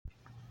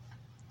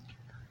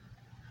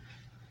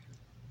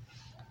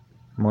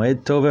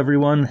Moed Tov,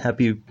 everyone.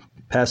 Happy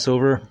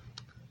Passover.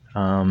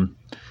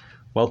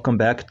 Welcome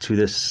back to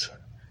this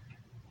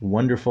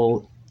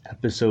wonderful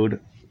episode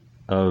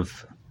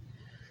of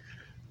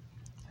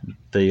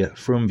the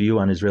Frum View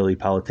on Israeli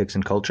Politics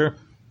and Culture.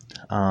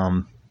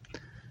 I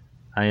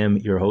am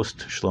your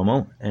host,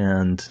 Shlomo,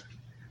 and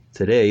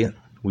today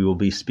we will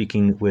be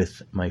speaking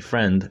with my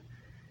friend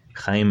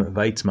Chaim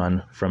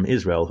Weizmann from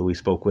Israel, who we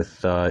spoke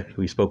with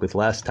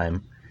last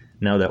time.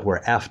 Now that we're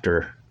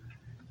after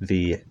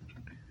the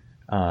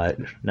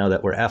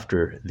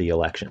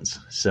elections,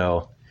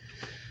 so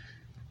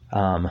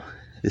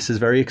this is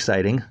very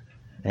exciting,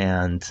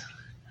 and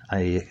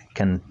I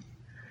can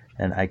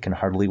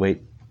hardly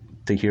wait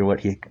to hear what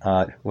he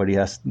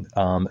has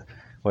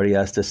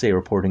to say,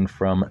 reporting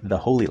from the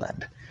Holy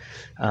Land.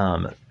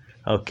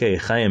 Okay,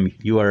 Chaim,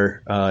 you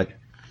are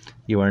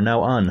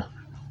now on.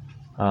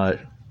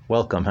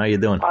 Welcome. How are you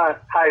doing? Hi,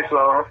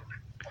 Shlomo.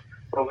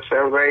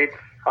 I'm great.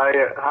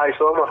 Hi,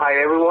 Shlomo. Hi,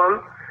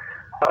 everyone.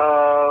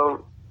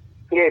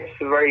 Yeah, it's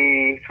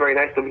very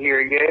nice to be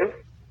here again.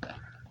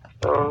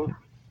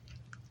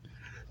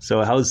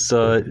 So how's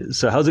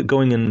it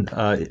going in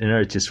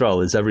Eretz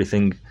Yisrael? Is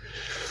everything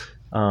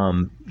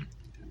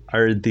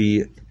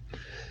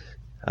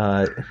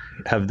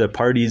have the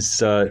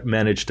parties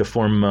managed to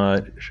form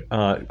a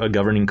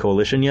governing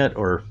coalition yet,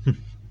 or?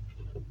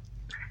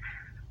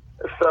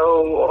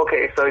 So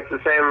it's the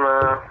same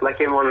like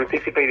everyone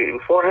anticipated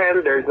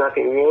beforehand. There's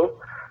nothing new.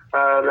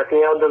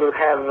 Netanyahu doesn't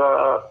have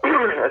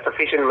a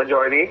sufficient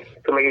majority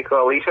to make a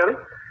coalition,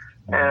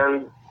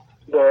 and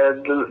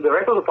the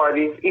rest of the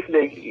parties, if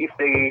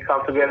they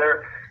come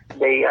together,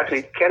 they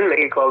actually can make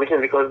a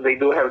coalition because they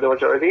do have the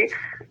majority.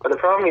 But the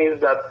problem is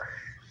that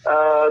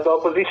the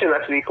opposition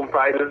actually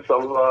comprises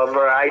of a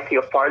variety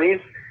of parties,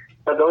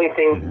 but the only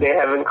thing they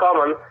have in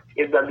common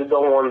is that they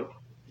don't want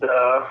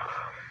the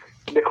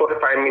current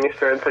Prime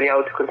Minister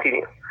Netanyahu to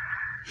continue.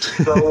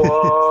 So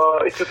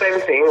it's the same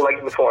thing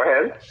like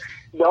beforehand.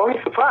 The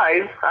only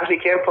surprise actually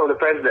came from the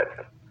president.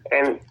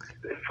 And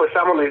for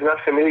someone who is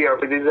not familiar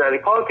with Israeli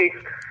politics,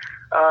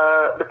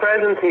 the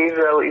president in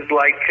Israel is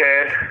like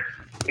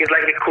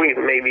the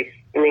queen, maybe,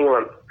 in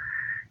England.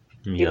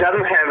 Yeah. He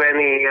doesn't have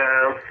any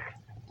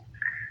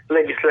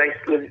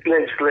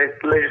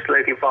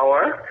legislative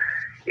power.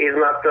 He's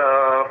not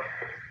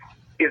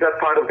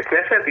part of the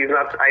Knesset.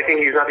 I think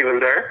he's not even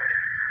there.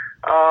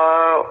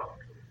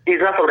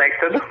 He's not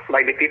elected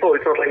by the people.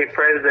 It's not like a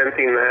president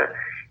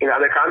in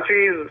other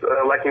countries,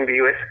 like in the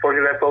US, for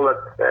example, that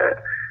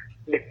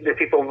the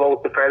people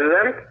vote the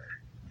president.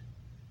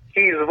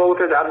 He's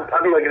voted. I don't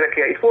know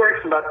exactly how it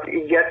works, but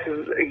he gets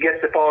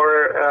the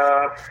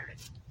power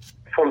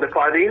from the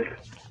parties,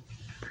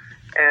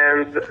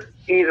 and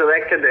he's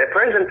elected. The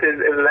president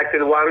is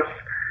elected once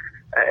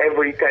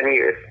every 10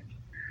 years,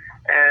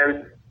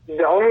 and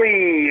the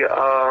only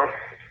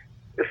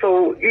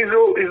so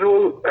Israel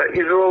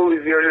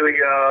is usually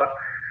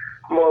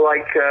more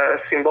like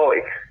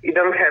symbolic. He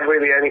doesn't have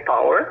really any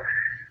power,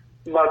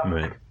 but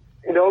right.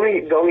 the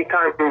only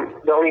time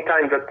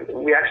that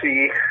we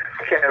actually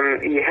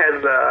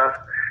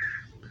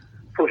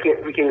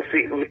we can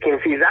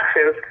see his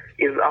actions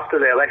is after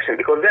the election,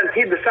 because then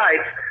he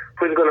decides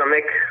who's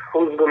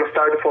gonna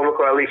start to form a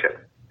coalition.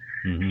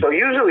 Mm-hmm. So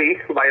usually,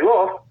 by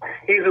law,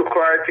 he's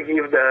required to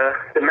give the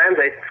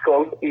mandate.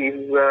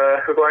 He's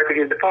required to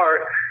give the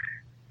power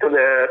to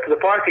the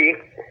party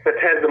that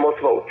has the most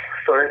votes.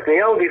 So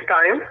Netanyahu this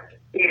time,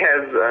 he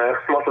has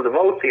most of the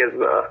votes. He has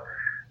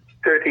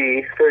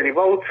 30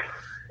 votes.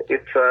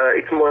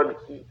 It's more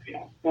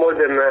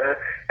than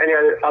any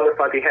other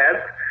party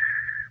has.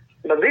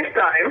 But this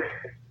time,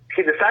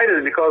 he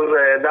decided, because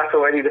that's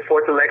already the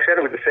fourth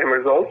election with the same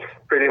results,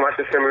 pretty much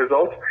the same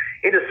results.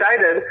 He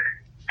decided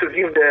to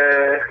give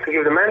the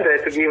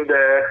mandate, to give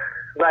the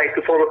right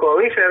to form a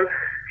coalition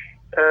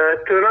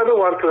to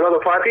another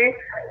party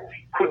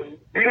who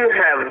didn't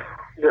have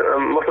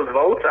most of the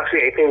votes.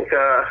 Actually, I think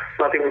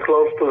not even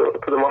close to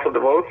the most of the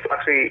votes.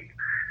 Actually,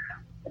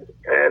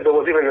 there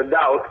was even a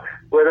doubt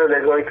whether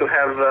they're going to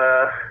have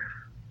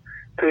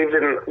to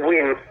even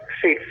win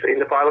seats in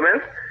the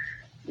parliament.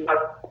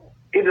 But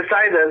he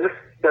decided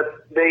that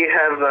they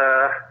have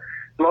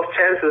most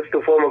chances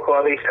to form a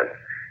coalition.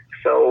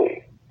 So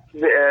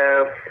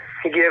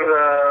he gave.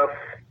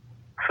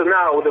 So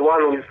now the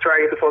one who is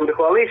trying to form the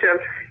coalition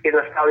is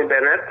Naftali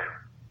Bennett.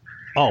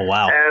 Oh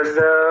wow! And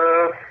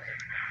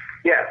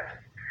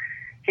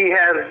he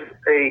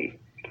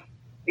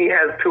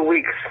has 2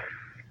 weeks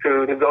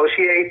to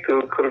negotiate,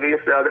 to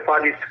convince the other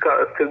parties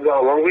to go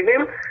along with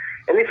him.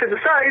 And if he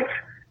decides,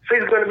 so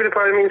he's going to be the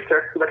prime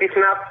minister. But if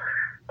not,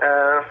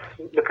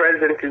 the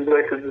president is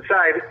going to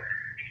decide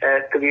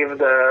to give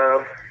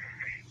the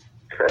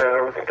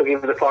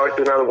power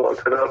to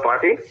another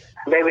party.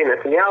 Maybe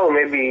Netanyahu,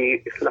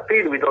 maybe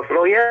Lapid, we don't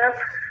know yet.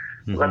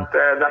 Mm-hmm. But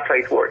that's how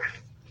it works.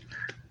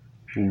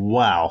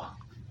 Wow.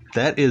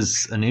 That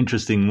is an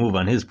interesting move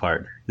on his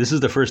part. This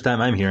is the first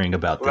time I'm hearing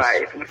about this.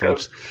 Right.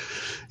 Because,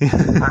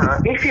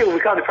 if you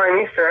become the prime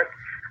minister,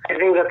 I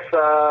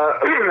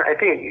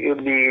think it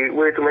would be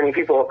weird to many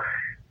people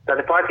that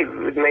the party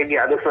would maybe,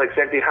 I don't know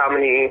exactly how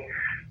many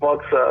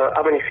votes,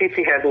 how many seats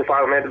he has in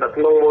parliament, but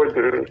no more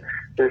than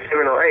 7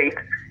 or 8.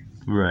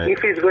 Right.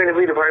 If he's going to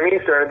be the prime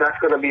minister, that's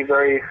going to be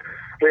very,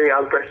 very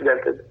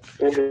unprecedented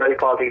in Israeli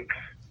politics.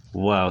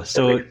 Wow.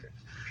 So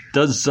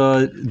does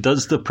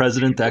the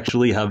president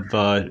actually have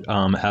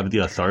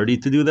the authority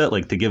to do that,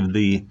 like to give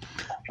the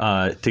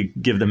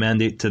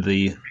mandate to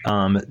the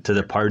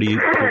party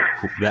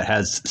that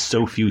has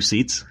so few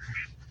seats?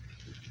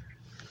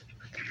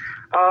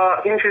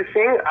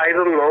 Interesting. I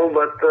don't know,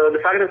 but the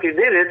fact that he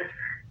did it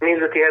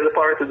means that he has the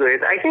power to do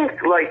it. I think,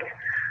 like,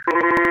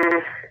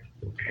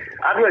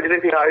 I don't know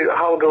exactly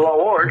how the law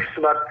works,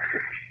 but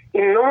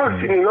in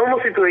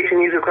normal situation,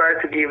 he's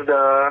required to give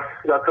the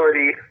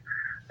authority,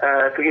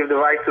 to give the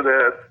right to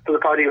the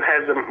party who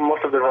has the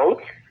most of the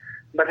votes.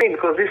 But I think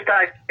because this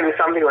time is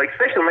something like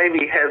special, maybe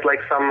he has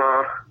like some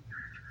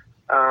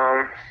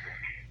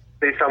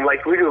there's some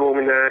like wiggle room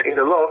in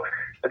the law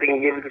that he can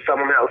give it to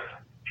someone else.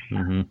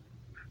 Mm-hmm.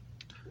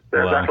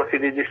 Wow. Wow. That's what he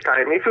did this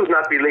time. If it would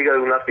not be legal, he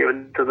would not be able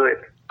to do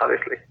it,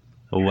 obviously.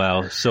 Oh,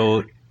 wow.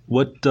 So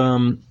what?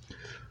 I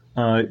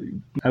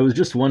was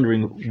just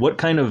wondering what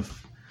kind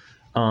of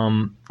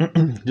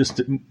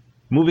just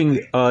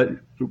moving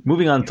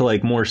on to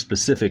like more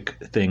specific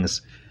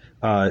things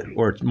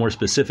or more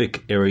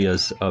specific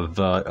areas of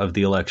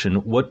the election.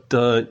 What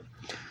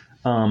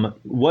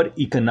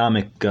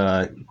economic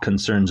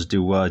concerns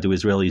do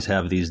Israelis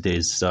have these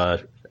days,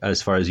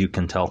 as far as you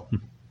can tell?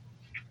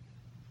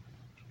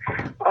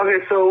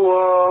 Okay,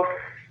 so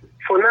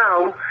for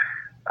now,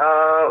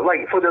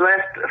 like for the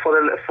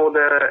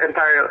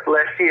entire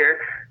last year,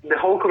 the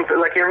whole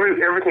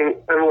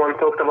everyone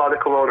talked about the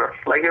corona.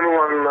 Like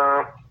everyone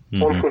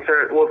was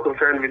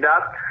concerned with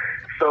that.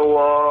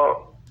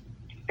 So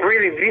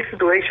really, this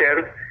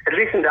situation, at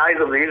least in the eyes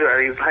of the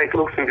Israelis, how it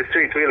looks in the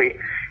street, really,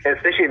 and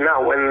especially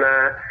now when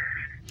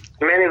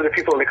many of the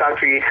people in the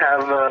country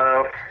have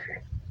a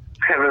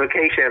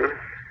vacation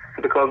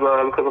because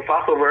of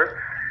Passover.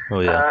 Oh,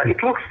 yeah. It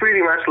looks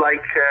pretty much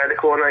like the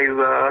corona is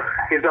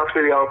not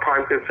really our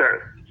prime concern.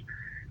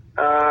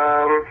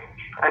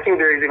 I think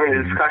there is even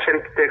a discussion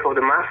to take off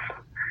the mask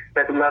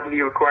that will not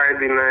be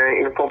required in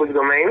the public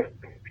domain.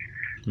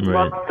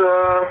 Right. But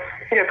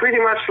yeah, pretty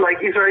much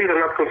like Israelis are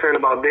not concerned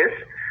about this.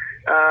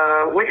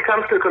 When it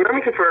comes to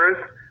economic affairs,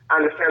 I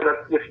understand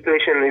that the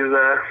situation is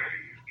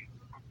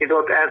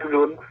not as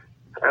good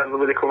as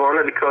with the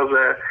corona because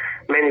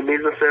many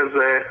businesses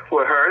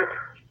were hurt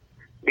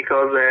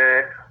because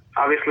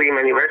obviously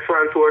many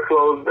restaurants were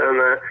closed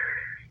and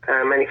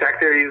many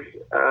factories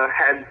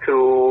had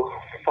to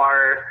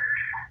fire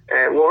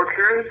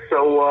workers.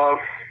 So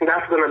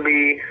that's going to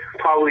be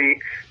probably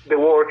the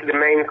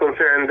main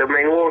concern, the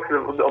main work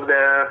of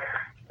the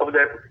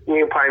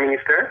new prime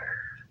minister,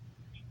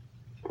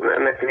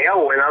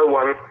 Netanyahu. Another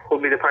one will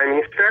be the prime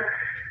minister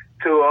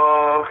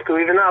to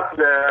even up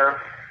the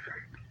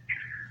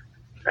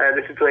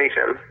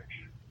situation,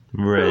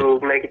 Right. to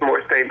make it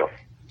more stable.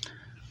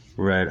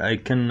 Right, I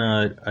can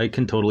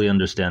totally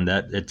understand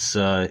that. It's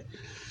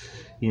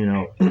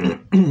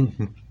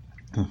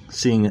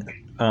seeing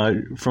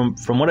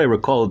from what I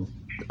recall,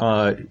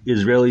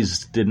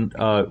 Israelis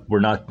were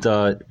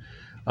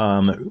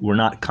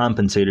not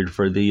compensated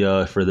for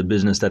the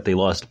business that they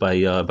lost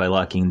by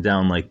locking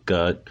down, like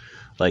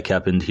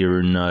happened here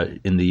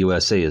in the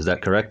USA. Is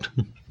that correct?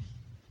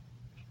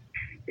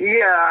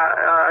 Yeah,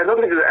 I don't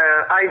think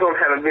I don't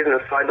have a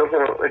business, so I don't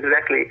know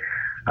exactly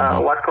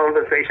what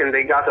compensation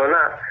they got or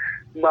not.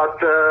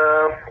 But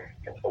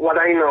what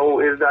I know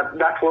is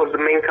that was the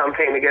main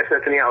campaign against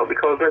Netanyahu,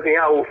 because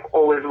Netanyahu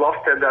always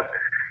boasted that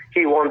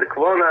he won the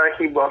corona,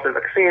 he bought the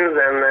vaccines,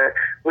 and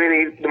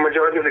really the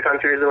majority of the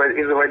country is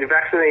already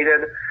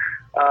vaccinated.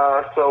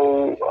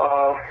 So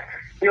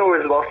he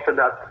always boasted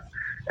that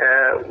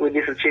with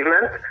this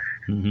achievement.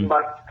 Mm-hmm.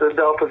 But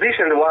the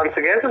opposition, the ones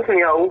against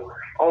Netanyahu,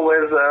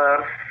 always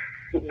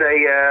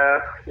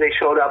they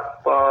showed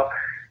up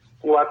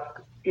what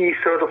he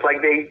sort of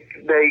like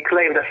they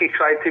claimed that he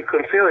tried to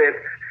conceal it,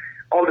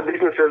 all the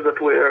businesses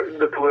that were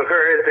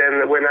hurt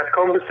and were not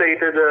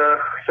compensated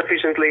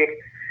sufficiently,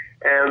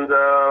 and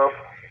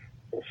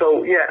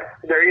so yeah,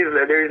 there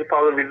is a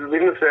part of these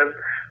businesses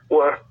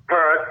were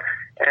hurt,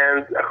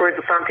 and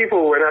according to some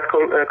people, were not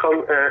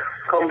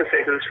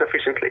compensated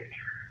sufficiently.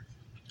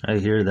 I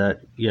hear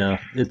that. Yeah,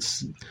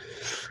 it's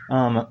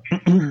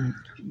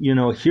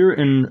here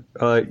in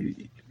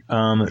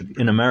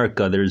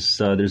America,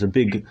 there's a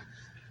big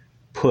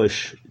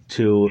push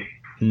to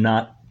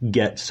not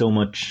get so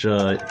much.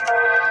 Sorry,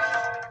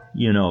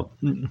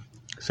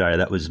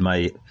 that was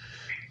my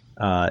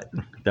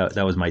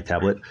that was my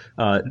tablet.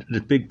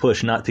 The big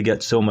push not to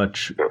get so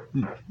much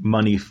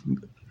money.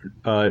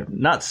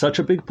 Not such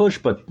a big push,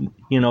 but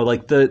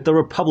like the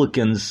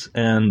Republicans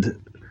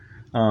and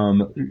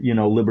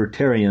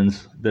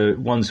libertarians, the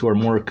ones who are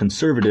more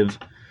conservative,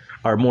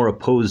 are more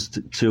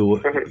opposed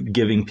to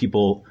giving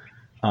people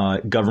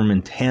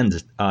government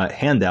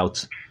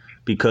handouts,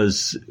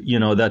 because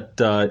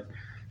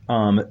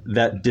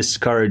that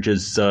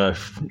discourages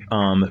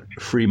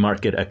free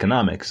market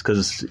economics.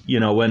 Because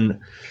when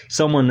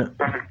someone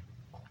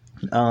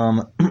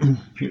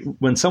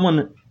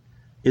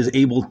is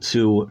able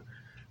to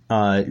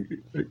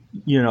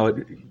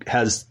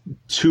has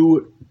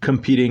two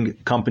competing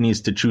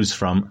companies to choose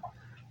from,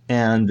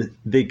 and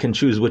they can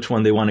choose which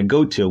one they want to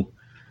go to,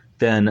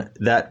 then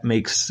that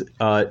makes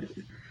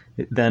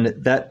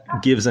that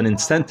gives an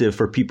incentive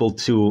for people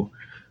to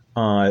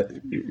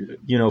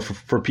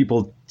for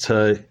people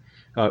to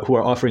who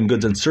are offering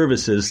goods and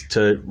services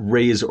to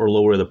raise or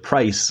lower the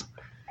price,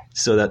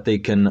 so that they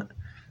can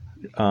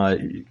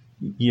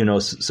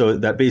so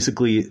that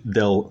basically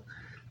they'll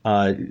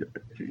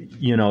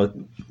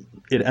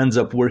it ends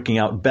up working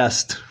out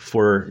best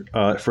for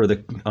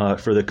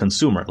the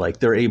consumer. Like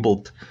they're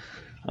able to,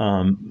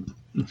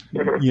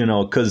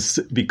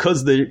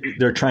 because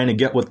they're trying to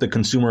get give the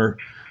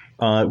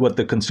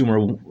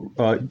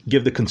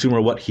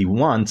consumer what he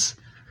wants.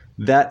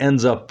 That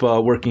ends up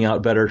working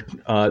out better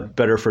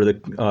for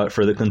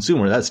the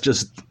consumer. That's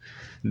just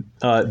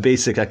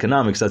basic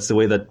economics. That's the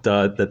way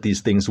that these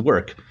things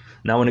work.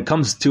 Now, when it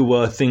comes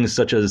to things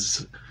such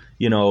as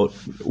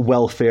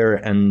welfare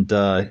and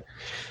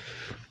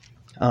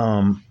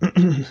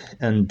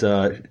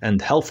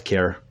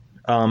healthcare,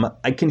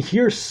 I can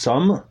hear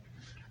some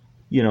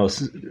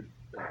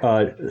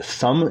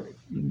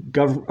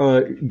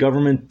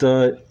government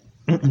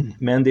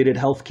mandated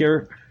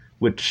healthcare,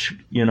 which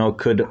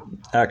could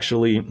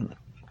actually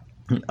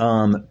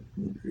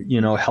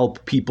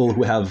help people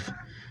who have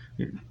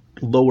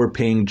lower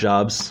paying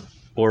jobs,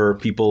 or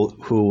people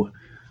who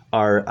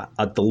are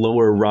at the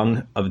lower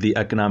rung of the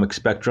economic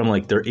spectrum,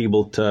 like they're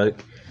able to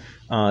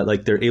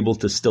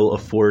still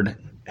afford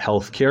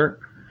healthcare.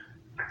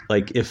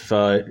 Like if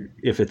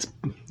it's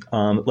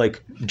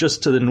like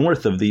just to the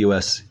north of the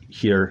U.S.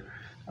 here,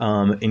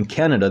 in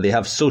Canada, they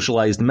have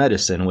socialized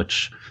medicine,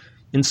 which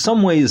in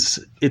some ways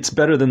it's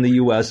better than the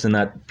U.S. in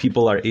that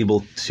people are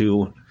able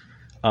to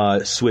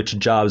switch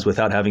jobs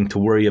without having to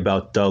worry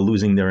about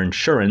losing their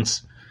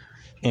insurance.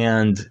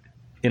 And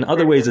in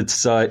other ways,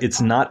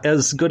 it's not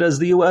as good as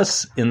the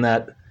U.S. in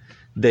that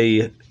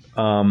they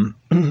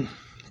in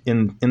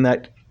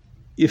that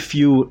if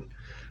you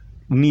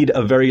need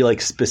a very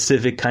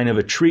specific kind of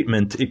a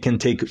treatment, it can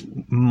take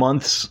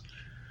months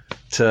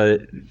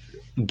to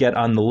get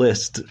on the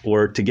list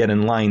or to get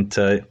in line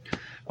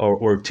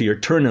or to your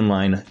turn in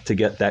line to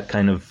get that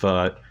kind of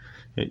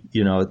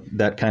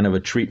that kind of a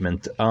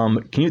treatment.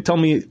 Can you tell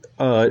me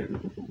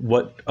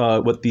what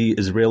the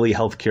Israeli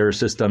healthcare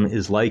system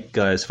is like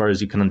as far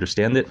as you can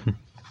understand it? Mm-hmm.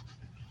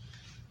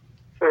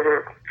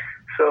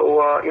 So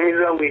in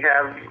Israel we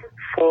have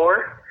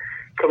 4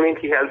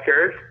 community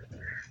healthcares,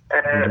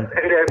 and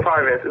they're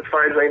private. As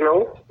far as I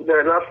know,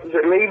 they're not.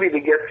 Maybe they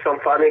get some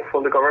funding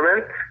from the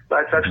government,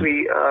 but it's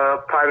actually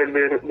private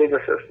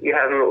businesses. You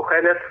have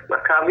Me'uchedet,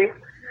 Maccabi,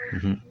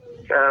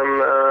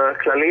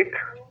 Clalit,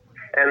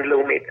 and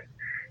Leumit.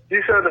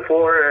 These are the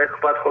 4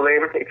 Kupat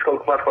Cholim. It's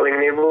called Kupat Cholim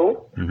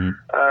Nibru,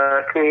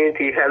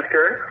 community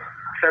healthcare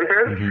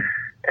centers,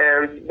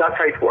 and that's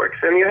how it works.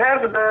 And you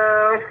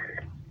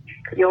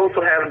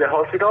also have the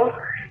hospitals.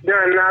 They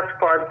are not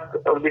part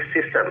of this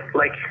system.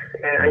 Like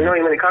I know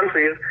in many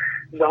countries,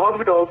 the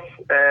hospitals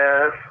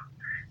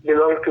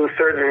belong to a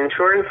certain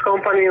insurance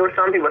company or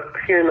something, but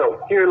here no.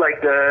 Here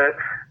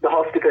the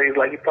hospital is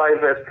like a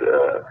private,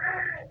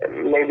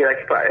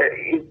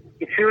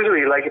 it's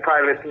usually like a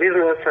private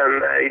business,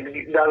 and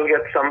it does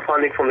get some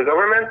funding from the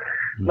government,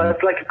 but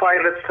it's like a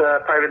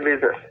private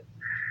business.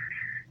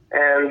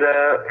 And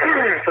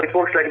so it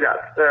works like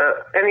that.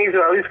 Any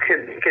Israelis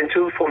can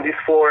choose from these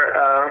four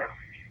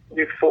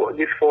medical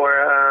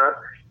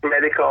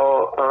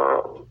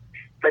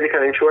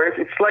insurance.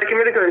 It's like a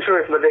medical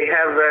insurance, but they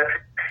have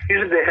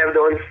usually they have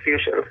their own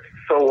institutions.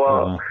 So,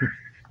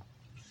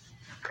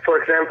 for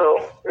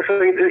example, so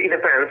it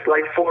depends.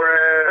 Like for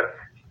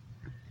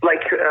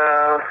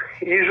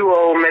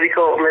usual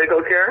medical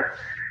care,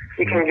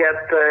 you can get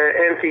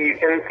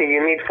anything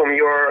you need from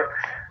your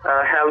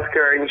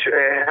healthcare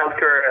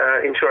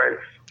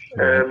insurance,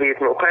 be it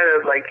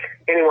Me'uchedet, like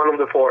any one of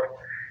the 4.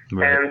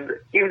 Right. And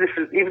if the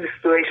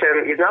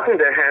situation is not in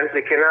their hands,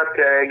 they cannot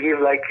give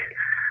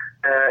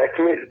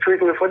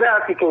treatment for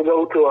that. You can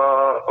go to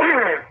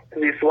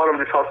one of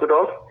these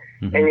hospitals,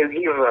 and you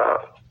give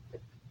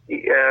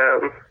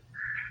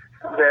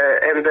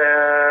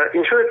the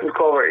insurance will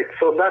cover it.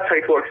 So that's how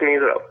it works in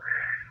Israel.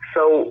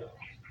 So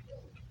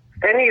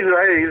any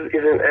Israeli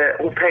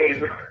who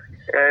pays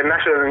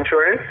national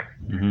insurance.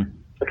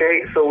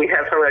 Okay, so we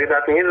have something like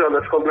that in Israel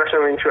that's called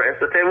national insurance,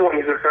 that everyone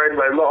is required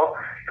by law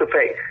to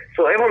pay.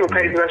 So everyone who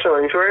pays national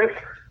insurance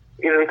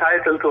is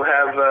entitled to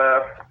have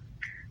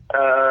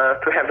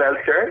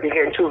healthcare. You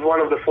can choose one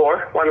of these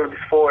four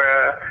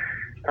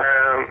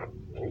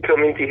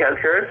community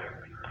healthcare.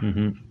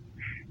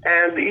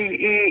 And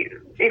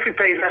if he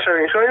pays national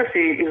insurance,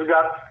 he's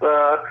got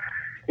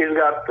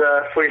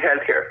free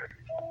healthcare.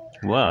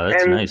 Wow,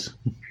 that's nice.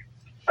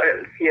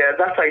 Yeah,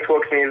 that's how it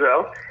works in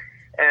Israel.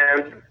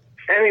 And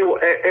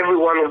every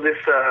one of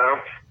these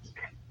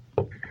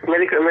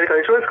medical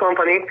insurance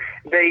company,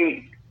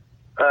 they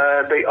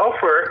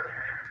offer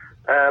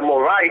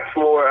more rights,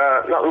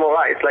 not more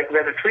rights, like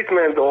better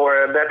treatment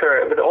or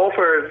better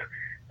offers.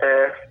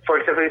 For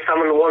example, if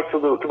someone wants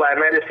to buy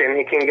medicine,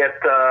 he can get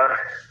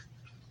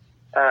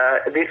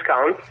a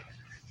discount.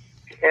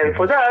 And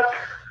for that,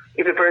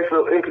 if the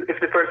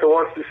person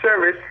wants the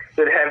service,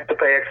 they'd have to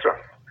pay extra.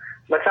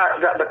 But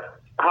that's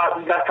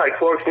how it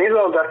works in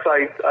Israel. That's how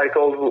I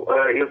told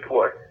you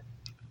before.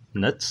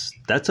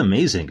 That's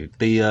amazing.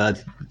 The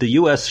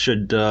U.S.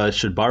 should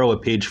borrow a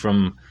page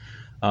from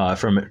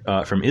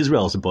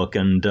Israel's book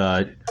and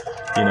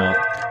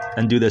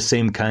and do the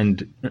same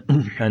kind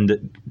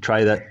and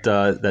try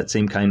that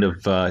same kind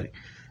of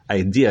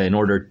idea in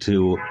order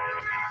to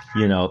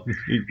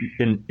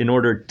in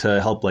order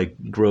to help like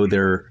grow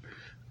their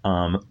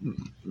how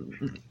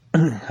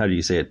do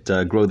you say it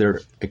grow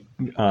their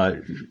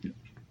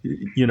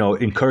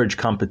encourage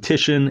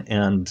competition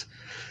and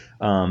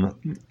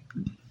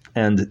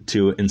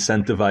to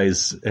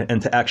incentivize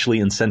and to actually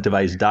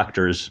incentivize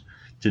doctors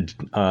to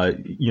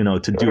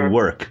do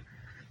work.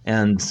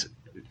 And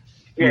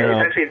it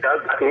actually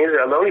does that in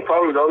Israel. The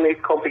only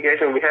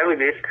complication we have with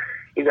this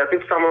is that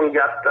if someone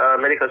got a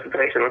medical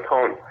situation at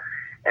home,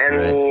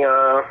 and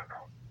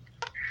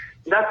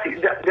that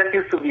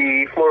used to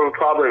be more of a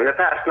problem in the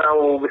past.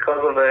 Now,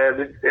 because of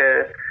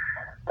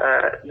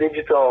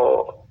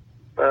digital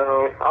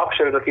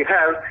options that you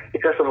have,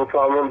 it's less of a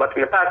problem. But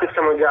in the past, if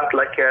someone got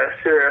like a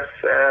serious,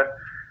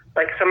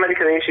 like some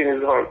medical issue in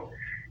his home,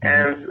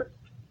 and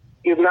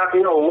you do not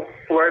know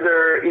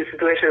whether his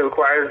situation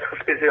requires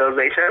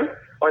hospitalization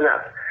or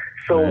not.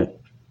 So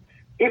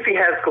if he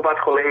has Kupat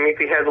Cholim, if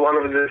he has one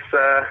of this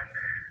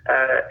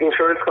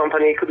insurance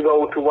company, could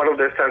go to one of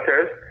their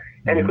centers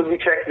and it could be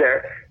checked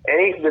there.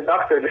 And if the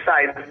doctor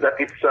decides that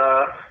it's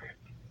a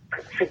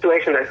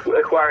situation that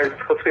requires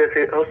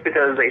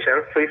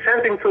hospitalization, so he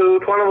sends him to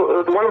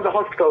one of the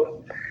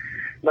hospitals.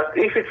 But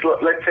if it's,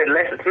 let's say,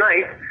 less at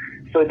night,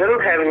 so he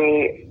doesn't have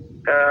any,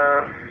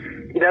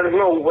 he doesn't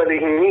know whether he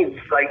needs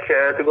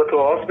to go to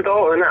a hospital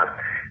or not.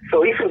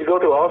 So if he go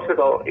to a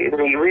hospital and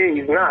he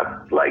really is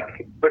not,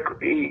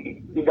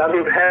 he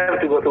doesn't have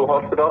to go to a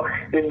hospital,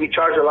 he'll be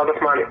charged a lot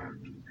of money.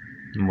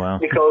 Wow.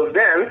 Because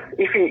then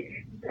if he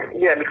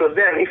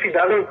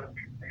doesn't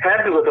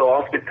have to go to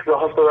the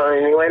hospital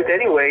and he went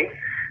anyway,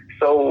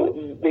 so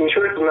the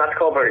insurance will not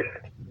cover it.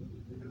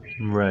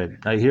 Right.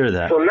 I hear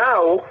that. So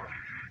now,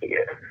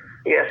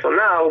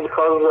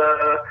 because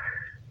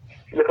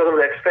of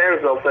the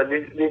expense of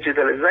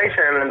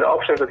digitalization and the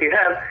options that you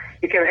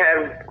can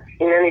have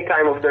in any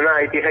time of the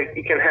night,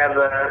 you can have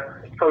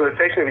a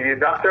conversation with your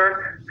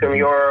doctor from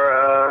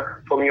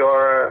your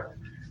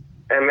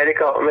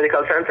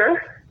medical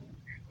center,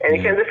 and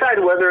you can decide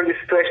whether the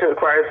situation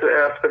requires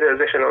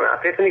hospitalization or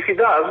not. And if he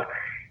does,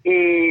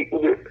 he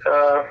would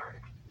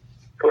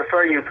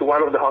refer you to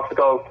one of the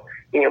hospitals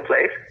in your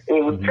place, and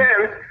he would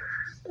send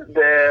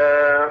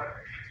the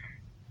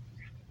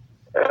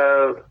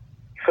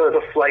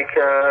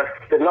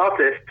the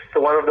notice to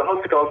one of the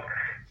hospitals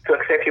to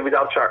accept you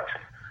without charge.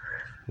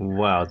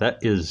 Wow, that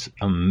is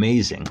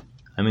amazing.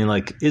 I mean,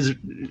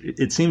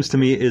 it seems to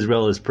me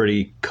Israel is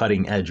pretty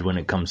cutting edge when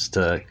it comes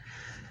to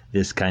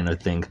this kind of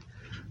thing.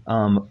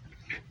 I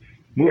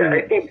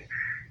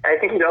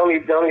think the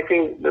only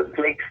thing that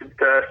makes it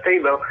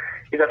stable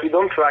is that we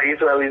don't try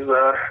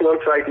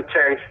don't try to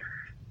change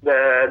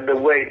the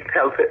way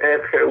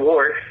healthcare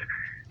works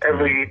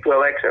every 2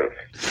 elections.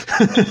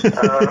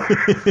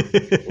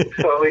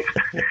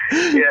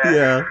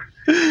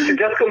 It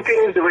just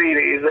continues the way it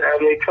is,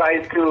 and they try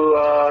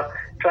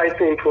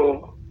to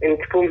improve. It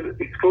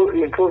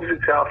improves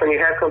itself, and you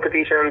have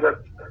competition that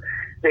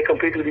they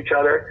compete with each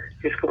other.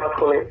 These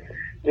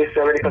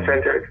medical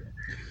centers,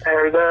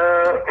 and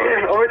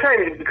over time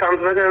it becomes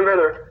better and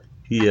better.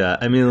 Yeah,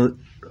 I mean,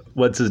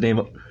 what's his name?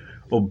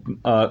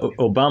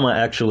 Obama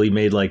actually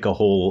made a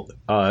whole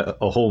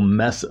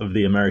mess of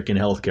the American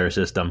healthcare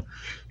system.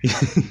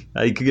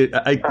 I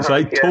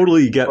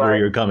totally get where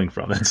you're coming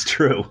from. That's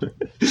true.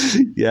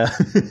 Yeah.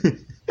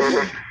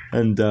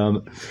 And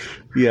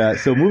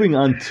so moving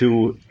on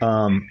to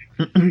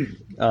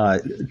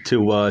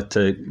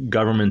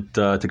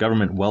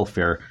government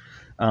welfare.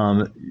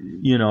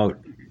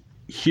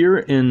 Here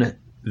in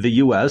the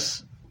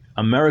U.S.,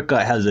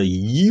 America has a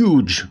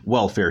huge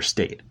welfare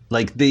state.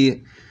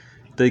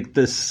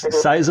 The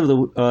size of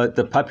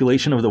the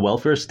population of the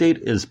welfare state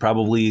is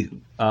probably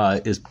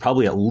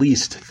at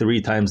least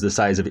 3 times the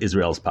size of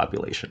Israel's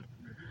population,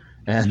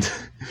 and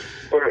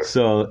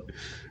so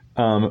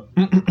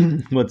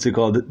what's it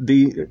called?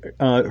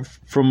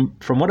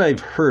 From what I've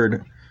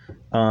heard,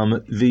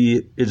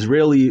 the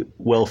Israeli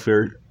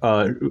welfare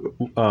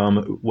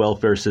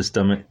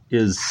system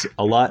is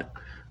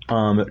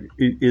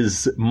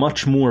is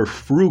much more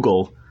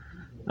frugal.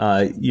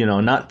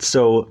 Not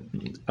so,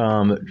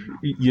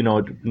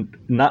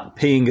 not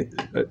paying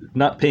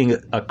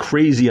a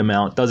crazy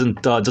amount,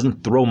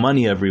 doesn't throw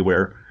money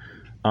everywhere,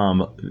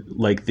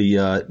 like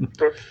the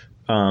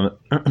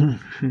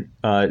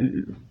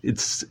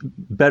it's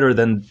better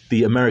than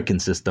the American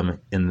system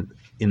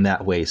in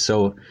that way.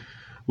 So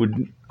would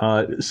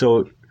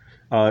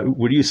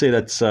you say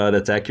that's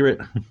accurate?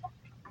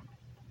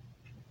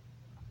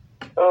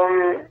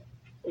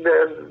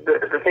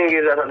 The thing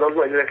is that I don't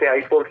know exactly how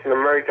it works in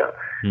America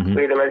with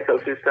the medical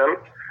system.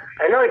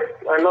 I know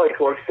it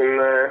works in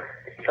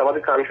some other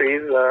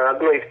countries. I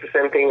don't know if it's the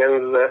same thing as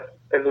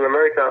in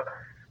America.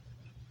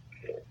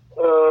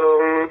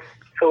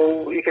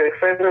 So you can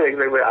explain to me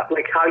exactly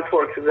like how it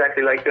works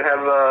exactly. Like you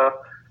have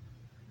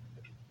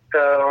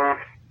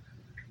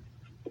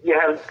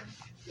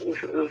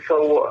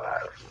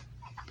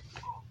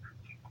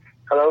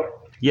hello?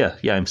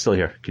 Yeah, I'm still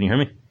here. Can you hear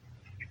me?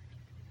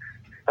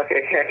 Okay,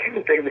 I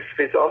can take this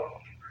switch off.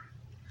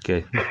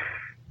 Okay.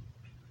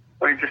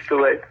 Or it's just too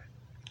late.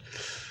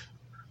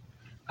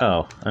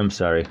 Oh, I'm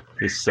sorry.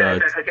 It's I tell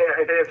you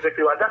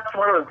exactly what. That's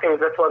one of the things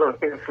that's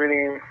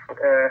really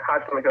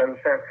hard for me to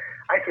understand.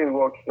 I think it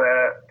works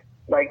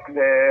like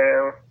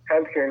the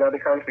healthcare in other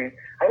countries.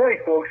 I know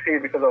it works here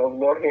because I was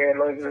born here. I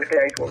know exactly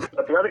how it works.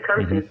 But in other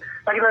countries,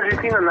 like in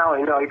Argentina now,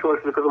 I know it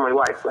works because of my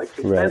wife. Like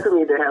she said to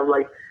me, they have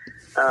like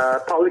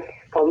public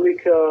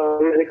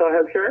medical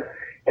healthcare,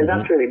 and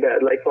that's really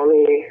bad. Like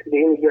only the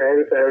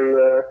immigrants and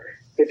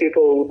the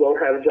people who don't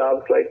have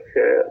jobs, like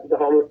the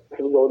homeless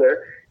people go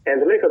there. And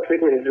the medical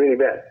treatment is really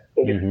bad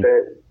in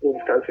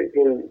this country,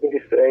 in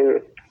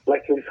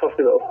this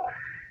hospital.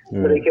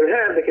 But they can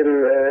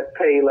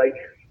pay like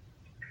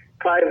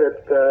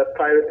private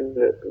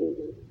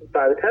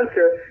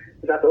healthcare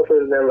that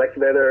offers them like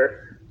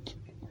better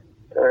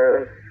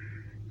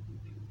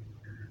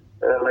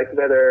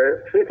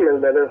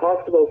treatment, better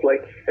hospitals,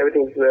 like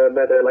everything's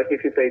better. Like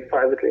if you pay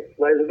privately,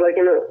 like it's like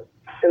in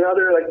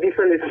other like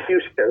different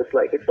institutions.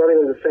 Like it's not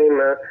even the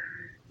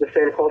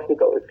same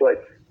hospital. It's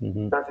like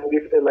nothing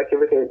different. Like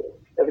everything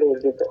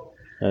is different.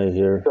 I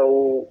hear.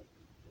 So,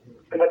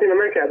 but in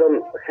America, I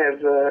don't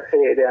have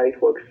any idea how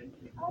it works.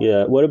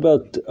 Yeah. What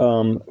about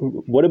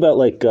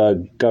like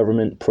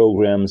government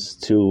programs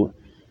to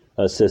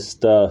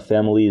assist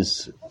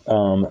families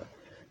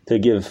to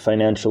give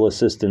financial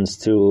assistance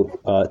to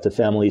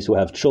families who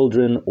have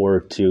children, or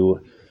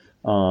to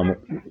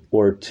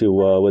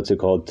what's it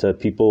called, to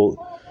people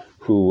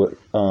who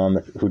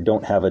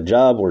don't have a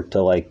job, or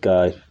to like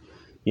I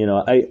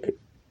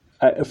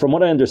from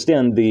what I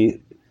understand,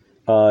 the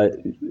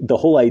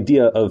whole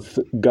idea of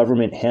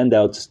government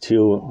handouts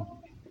to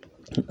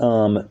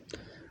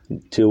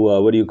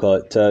what do you call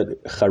it, to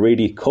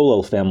Haredi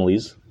Kollel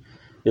families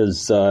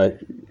is a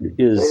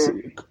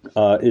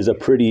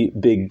pretty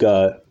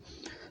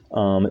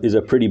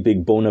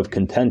big bone of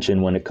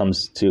contention when it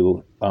comes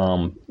to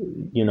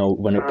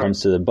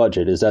the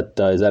budget. Is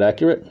that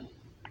accurate?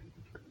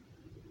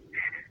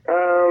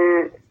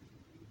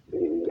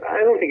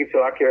 I don't think it's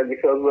so accurate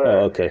because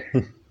okay.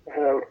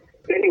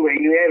 Anyway,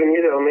 you have in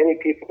Israel many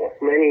people,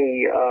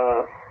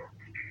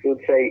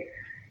 would say,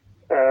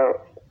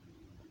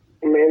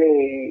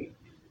 many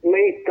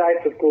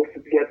types of groups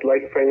that get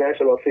like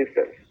financial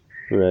assistance.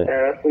 Right.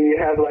 So you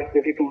have like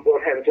the people who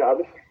don't have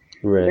jobs.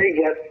 Right. They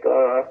get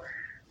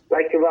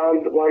like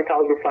around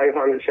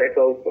 1,500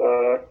 shekels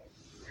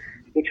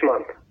each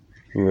month.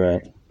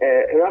 Right.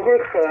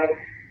 Another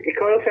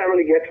Equal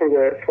family gets from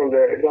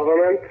the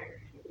government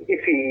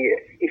if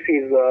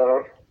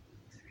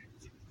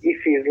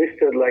he's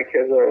listed like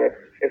as an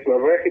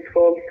average, it's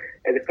called,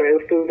 as a Kollel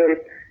student,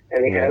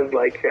 and he has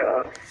like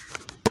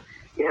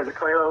he has a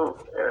Kollel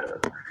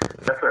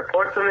that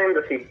reports on him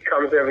that he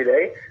comes every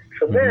day.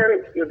 So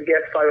then you'd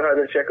get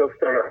 500 shekels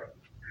per month.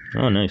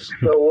 Oh, nice.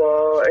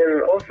 So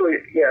and also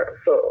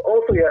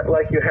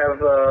like you have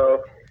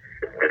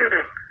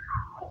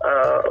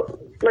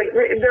like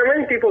there are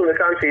many people in the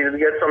country that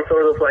get some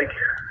sort of like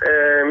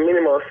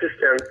minimal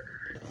assistance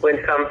when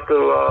it comes to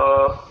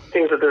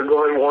things that the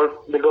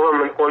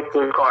government wants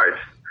to encourage.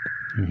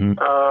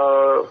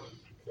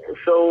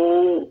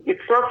 So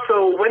it's not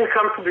so. When it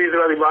comes to the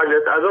Israeli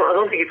budget, I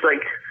don't think it's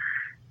like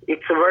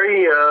it's a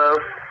very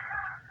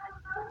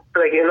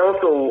like, and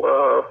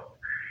also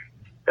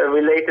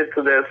related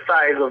to the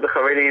size of the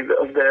Haredi,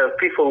 of the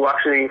people who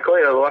actually in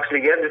Kollel who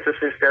actually get this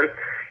assistance.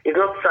 It's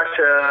not such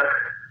a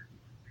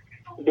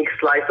big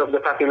slice of the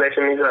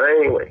population in Israel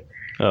anyway.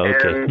 Oh,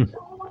 okay. And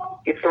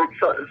it's not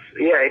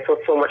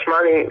so much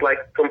money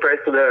like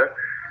compared to the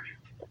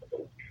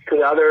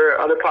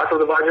other parts of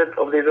the budget,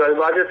 of the Israeli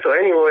budget. So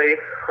anyway,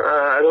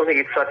 I don't think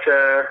it's such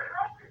a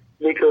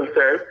big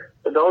concern.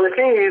 But the only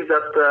thing is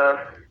that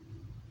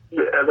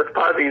the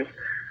parties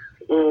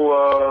who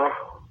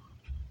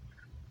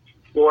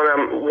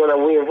wanna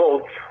win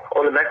votes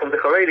on the back of the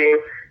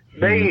Haredi,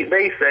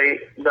 they say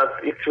that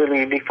it's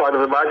really a big part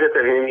of the budget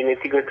and we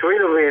need to get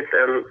rid of it.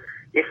 And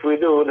if we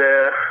do,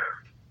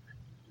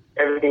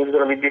 everything is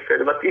going to be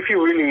different. But if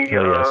you really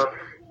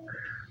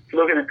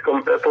look at it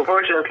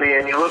proportionately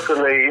and you look at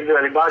the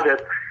Israeli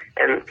budget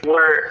and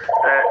where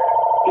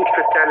each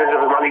percentage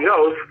of the money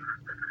goes,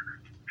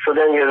 so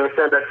then you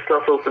understand that it's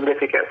not so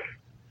significant.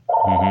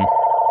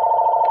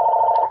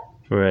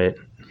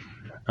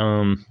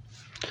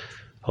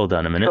 Hold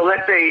on a minute. So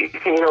let's say,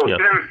 Yeah.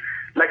 even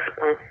like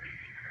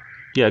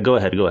Yeah, go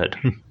ahead.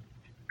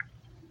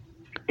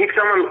 if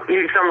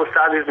someone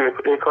studies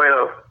in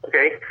Koilo,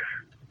 okay,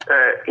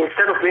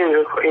 instead of being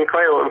in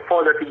Koilo and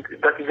for that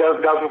he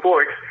doesn't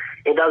work,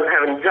 he doesn't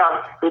have any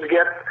job, he would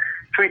get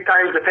 3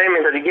 times the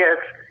payment that he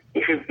gets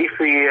if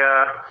he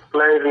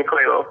lands in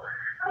Koilo.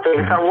 So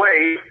in some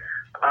way,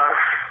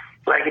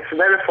 like it's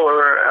better for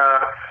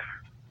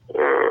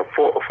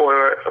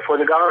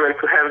the government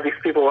to have these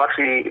people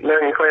actually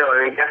learn in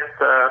Koilo and get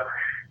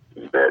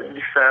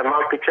this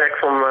monthly check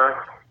from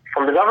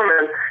the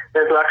government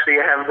than to actually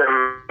have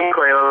them in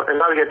Koilo and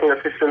not getting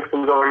assistance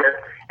from the government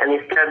and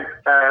instead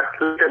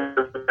look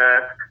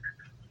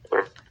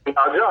at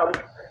our jobs,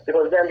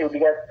 because then you'll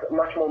get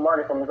much more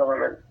money from the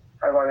government,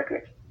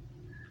 ironically.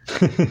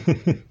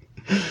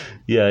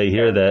 Yeah, I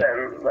hear that.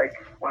 And like,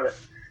 what?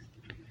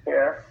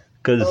 Yeah.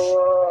 Because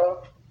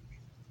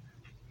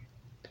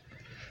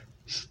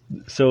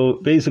so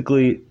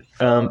basically,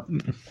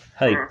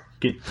 hi.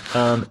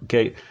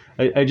 Okay,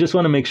 I just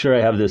want to make sure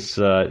I have this.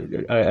 I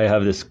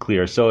have this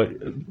clear. So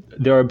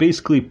there are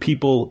basically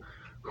people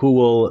who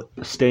will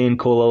stay in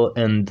Kollel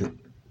and,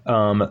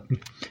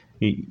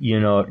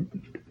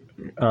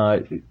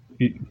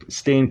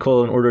 stay in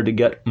Kollel in order to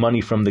get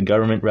money from the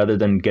government rather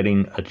than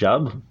getting a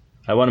job.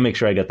 I want to make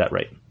sure I get that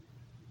right.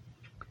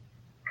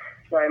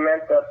 So I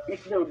meant that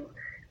if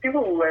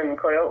people who learn in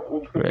Kollel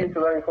would continue to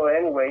learn in Kollel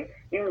anyway,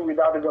 even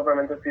without the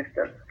government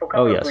assistance, for a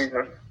couple of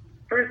reasons.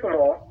 First of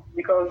all,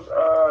 because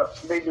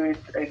they do it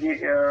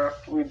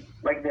with,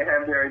 like, they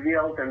have their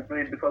ideals and do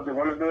it because they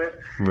want to do it.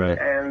 Right.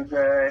 And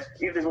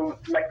if they go,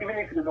 like, even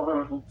if the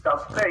government would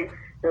stop to pay,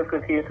 they'll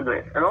continue to do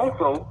it. And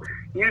also,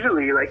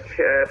 usually, like,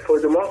 for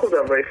the most of the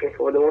operation,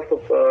 for the most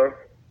of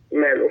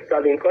men who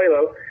study in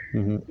Kollel,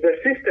 the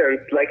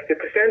assistance, like the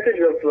percentage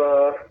of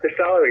the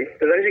salary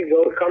that actually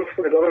comes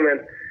from the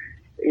government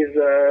is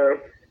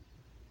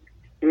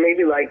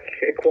maybe like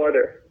a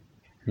quarter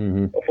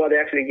of what they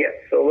actually get.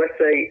 So let's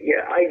say,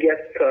 I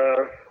get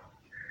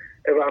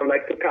around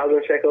like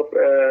 2,000 shekel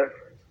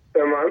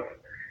per month,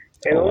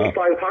 and only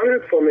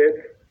 500 from it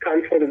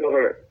comes from the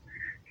government.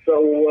 So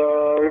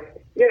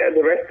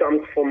the rest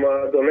comes from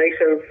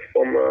donations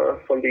from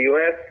the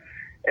US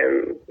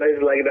and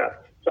places like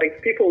that.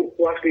 Like people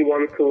who actually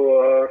want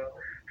to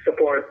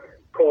support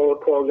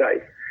Kollel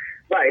guys.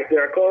 Right,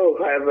 there are Kollel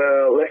who have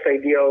less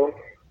ideal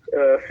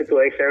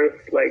situations,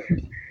 like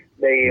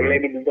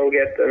maybe they don't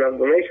get enough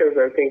donations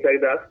and things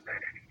like that.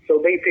 So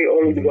they pay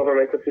only the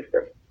government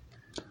assistance.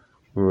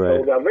 Right.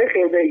 So the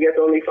Avechim, they get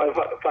only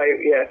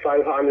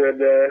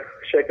 500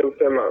 shekels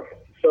per month.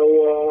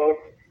 So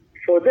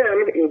for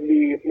them, it would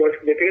be more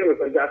significant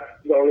because that's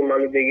the only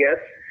money they get.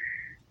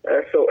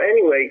 So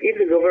anyway, if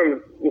the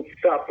government would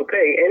stop to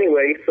pay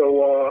anyway,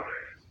 so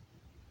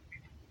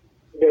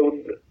they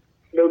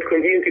would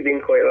continue to be in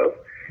Kollel.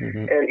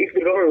 And if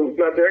the government would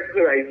not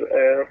recognize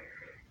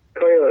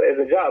Kollel as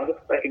a job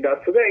like it does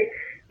today,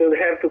 they would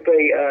have to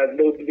pay.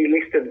 They would be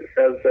listed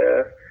as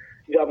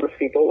jobless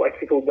people, like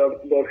people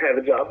don't have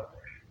a job.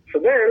 So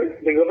then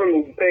the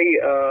government would pay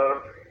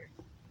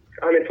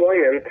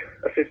unemployment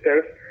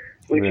assistance,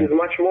 which is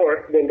much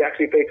more than they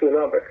actually pay to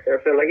another. You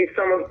understand? Like if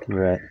someone,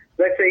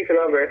 let's say if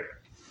another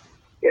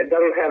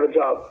doesn't have a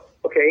job,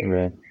 okay,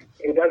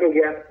 and doesn't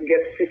get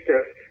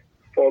assistance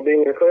for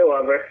being a Kollel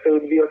lover, so it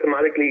would be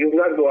automatically, you would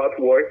not go out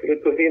to work, you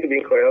would continue to be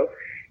in Kollel,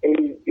 and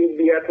you would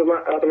be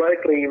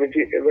automatically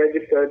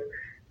registered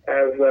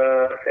as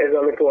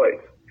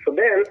unemployed. So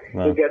then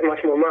you get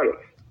much more money.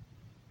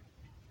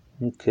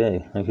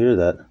 Okay, I hear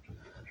that.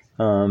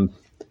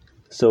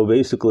 So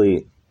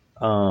basically,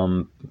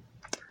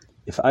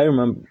 if I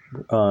remember,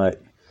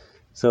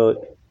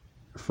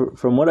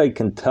 from what I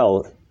can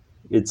tell,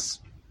 it's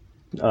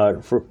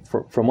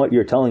from what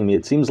you're telling me,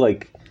 it seems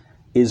like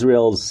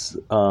Israel's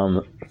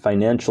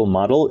financial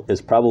model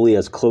is probably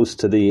as close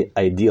to the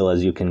ideal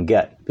as you can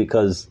get,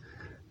 because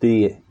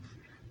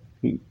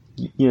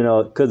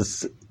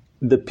because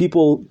the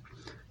people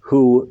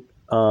who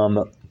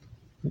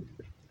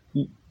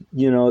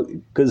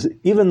because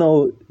even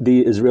though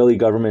the Israeli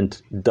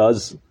government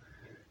does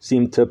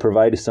seem to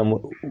provide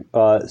some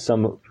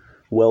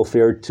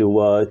welfare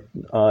to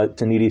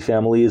needy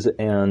families,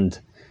 and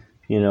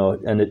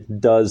and it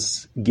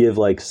does give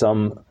like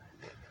some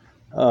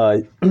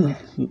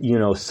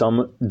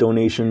some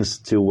donations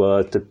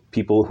to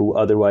people who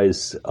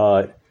otherwise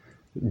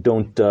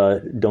don't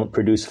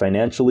produce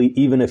financially,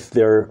 even if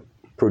their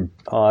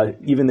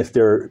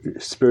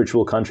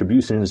spiritual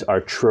contributions are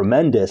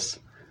tremendous.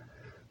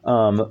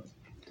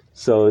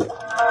 So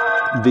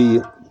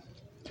the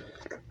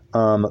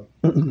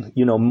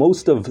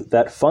most of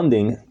that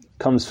funding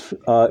comes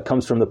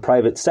from the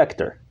private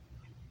sector.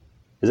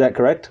 Is that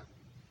correct?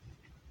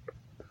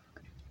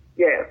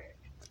 Yeah,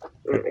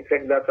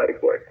 exactly. That's how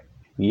it works.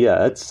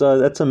 Yeah,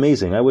 that's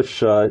amazing. I wish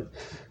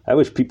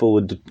people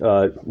would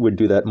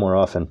do that more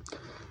often.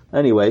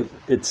 Anyway,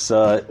 it's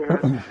so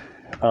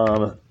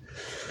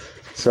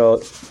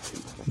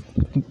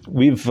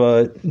we've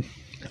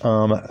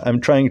I'm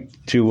trying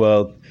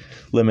to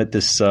limit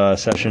this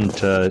session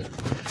to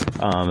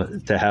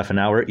half an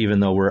hour, even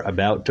though we're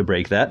about to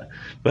break that.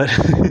 But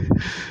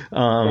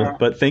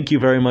but thank you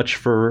very much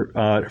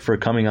for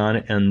coming on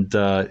and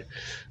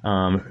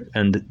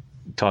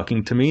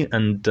talking to me,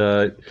 and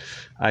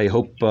I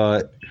hope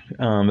I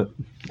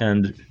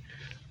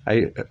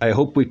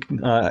hope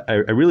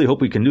I really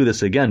hope we can do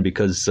this again,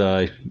 because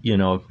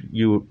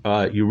you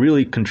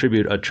really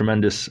contribute a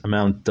tremendous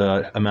amount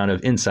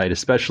of insight,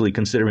 especially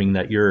considering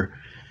that you're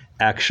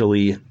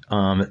actually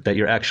on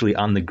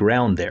the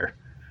ground there.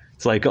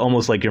 It's like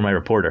almost like you're my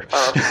reporter.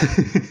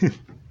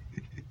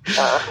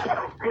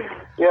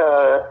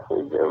 Yeah,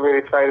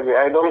 really try to be.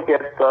 I don't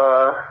get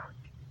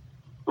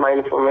my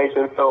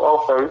information so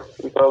often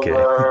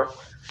because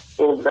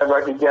in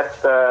Denmark you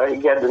get a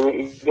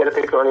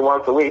picture only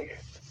once a week.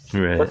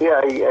 Right. But yeah,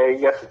 I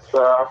guess it's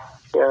the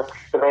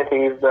main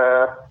thing is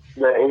the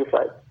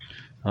insight.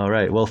 All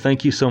right. Well,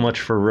 thank you so much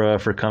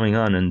for coming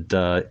on, and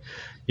have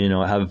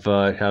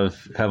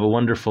a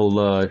wonderful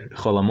Chol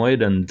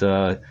HaMoed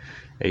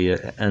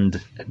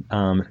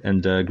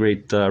and a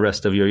great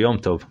rest of your Yom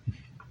Tov.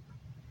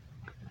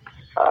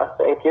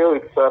 Thank you.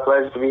 It's a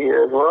pleasure to be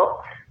here as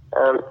well.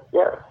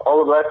 All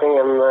the blessing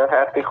and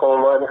happy Chol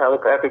HaMoed and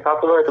happy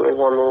Passover to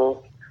everyone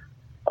who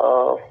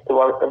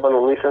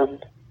listens.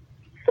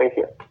 Thank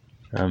you.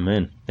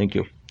 Amen. Thank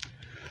you.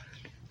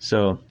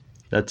 So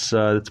that's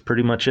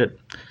pretty much it.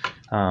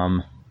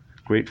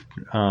 Great.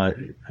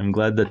 I'm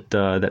glad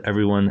that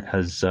everyone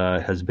has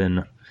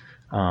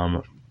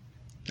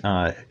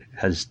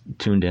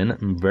tuned in.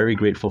 I'm very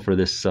grateful for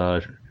this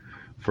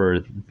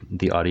for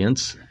the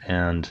audience,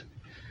 and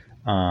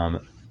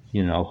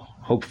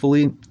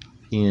hopefully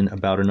in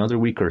about another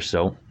week or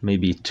so,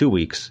 maybe 2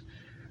 weeks,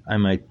 I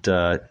might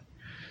put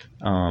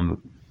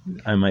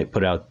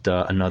out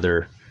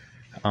another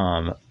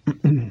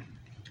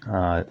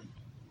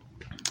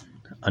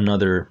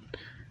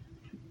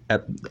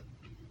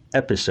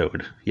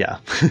episode. Yeah.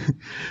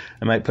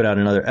 I might put out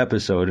another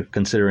episode,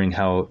 considering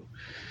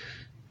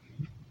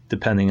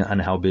depending on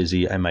how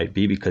busy I might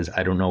be, because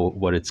I don't know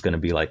what it's going to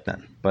be like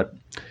then. But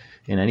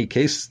in any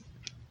case,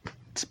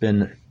 it's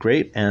been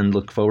great, and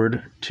look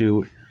forward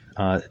to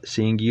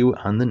seeing you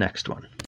on the next one.